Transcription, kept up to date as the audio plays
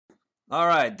All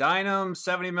right, Dynam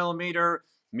 70mm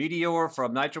Meteor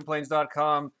from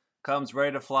nitroplanes.com comes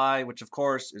ready to fly, which of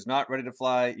course is not ready to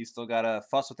fly. You still gotta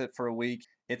fuss with it for a week.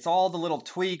 It's all the little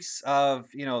tweaks of,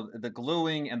 the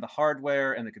gluing and the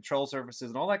hardware and the control surfaces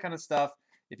and all that kind of stuff.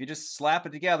 If you just slap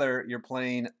it together, your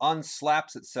plane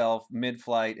unslaps itself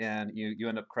mid-flight and you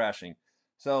end up crashing.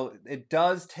 So it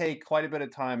does take quite a bit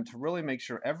of time to really make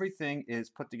sure everything is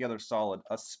put together solid,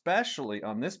 especially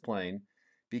on this plane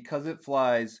because it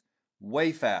flies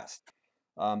way fast.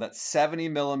 That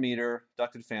 70mm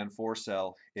ducted fan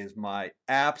 4-cell is my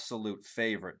absolute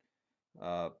favorite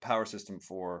power system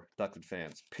for ducted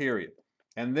fans, period.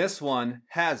 And this one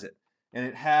has it. And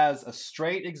it has a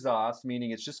straight exhaust,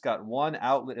 meaning it's just got one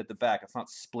outlet at the back. It's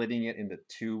not splitting it into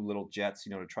two little jets,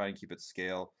 to try and keep it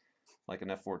scale, like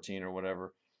an F-14 or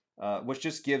whatever, which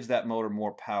just gives that motor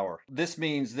more power. This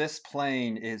means this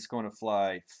plane is going to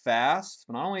fly fast,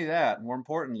 but not only that, more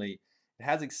importantly, it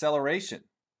has acceleration.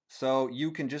 So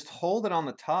you can just hold it on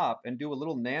the top and do a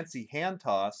little Nancy hand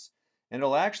toss, and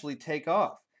it'll actually take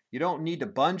off. You don't need to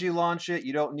bungee launch it.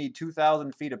 You don't need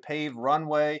 2,000 feet of paved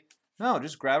runway. No,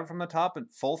 just grab it from the top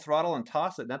and full throttle and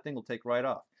toss it, and that thing will take right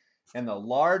off. And the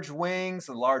large wings,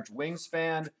 the large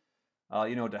wingspan,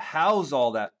 to house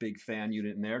all that big fan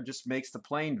unit in there just makes the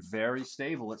plane very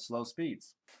stable at slow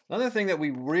speeds. Another thing that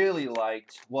we really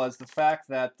liked was the fact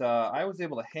that I was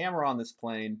able to hammer on this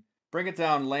plane, bring it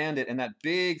down, land it, and that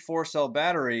big 4-cell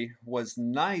battery was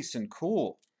nice and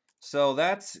cool. So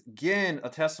that's, again, a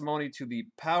testimony to the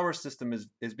power system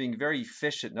is being very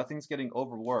efficient. Nothing's getting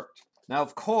overworked. Now,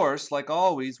 of course, like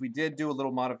always, we did do a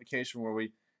little modification where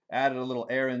we added a little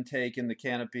air intake in the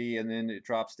canopy, and then it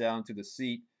drops down to the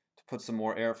seat to put some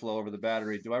more airflow over the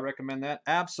battery. Do I recommend that?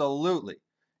 Absolutely.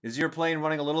 Is your plane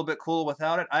running a little bit cool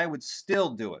without it? I would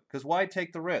still do it, because why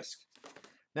take the risk?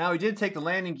 Now, we did take the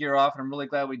landing gear off, and I'm really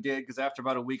glad we did, because after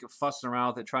about a week of fussing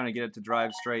around with it, trying to get it to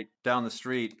drive straight down the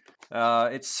street,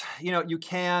 it's, you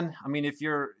can, I mean, if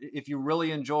you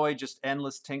really enjoy just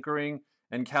endless tinkering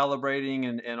and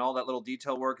calibrating and all that little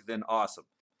detail work, then awesome.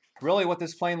 Really, what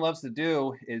this plane loves to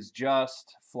do is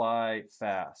just fly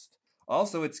fast.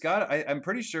 Also, I'm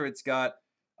pretty sure it's got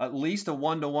at least a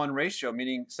 1-to-1 ratio,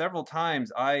 meaning several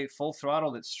times I full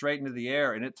throttled it straight into the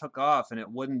air and it took off and it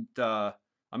wouldn't,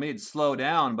 it'd slow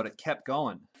down, but it kept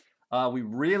going. We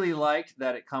really liked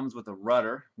that it comes with a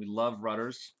rudder. We love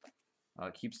rudders.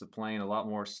 Keeps the plane a lot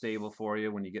more stable for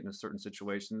you when you get into certain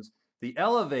situations. The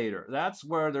elevator, that's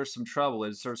where there's some trouble.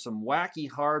 There's some wacky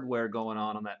hardware going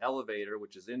on that elevator,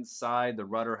 which is inside the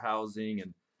rudder housing,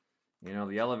 and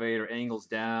the elevator angles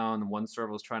down, and one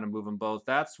servo is trying to move them both.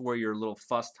 That's where your little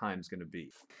fuss time is going to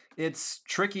be. It's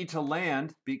tricky to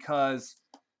land because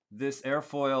this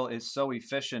airfoil is so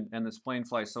efficient and this plane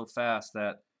flies so fast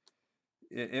that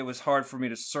it was hard for me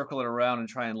to circle it around and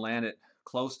try and land it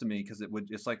close to me because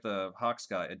it's like the Hawk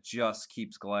Sky. It just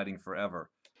keeps gliding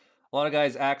forever. A lot of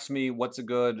guys ask me what's a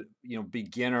good,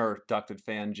 beginner ducted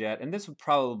fan jet, and this would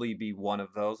probably be one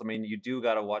of those. I mean, you do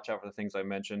got to watch out for the things I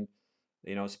mentioned,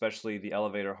 especially the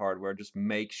elevator hardware. Just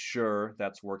make sure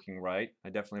that's working right. I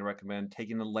definitely recommend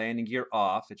taking the landing gear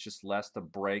off. It's just less to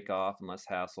break off and less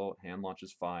hassle. Hand launch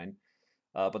is fine.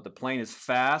 But the plane is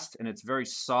fast and it's very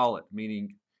solid,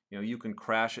 meaning, you can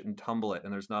crash it and tumble it,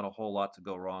 and there's not a whole lot to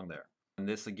go wrong there. And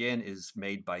this, again, is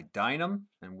made by Dynam,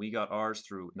 and we got ours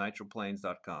through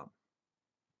nitroplanes.com.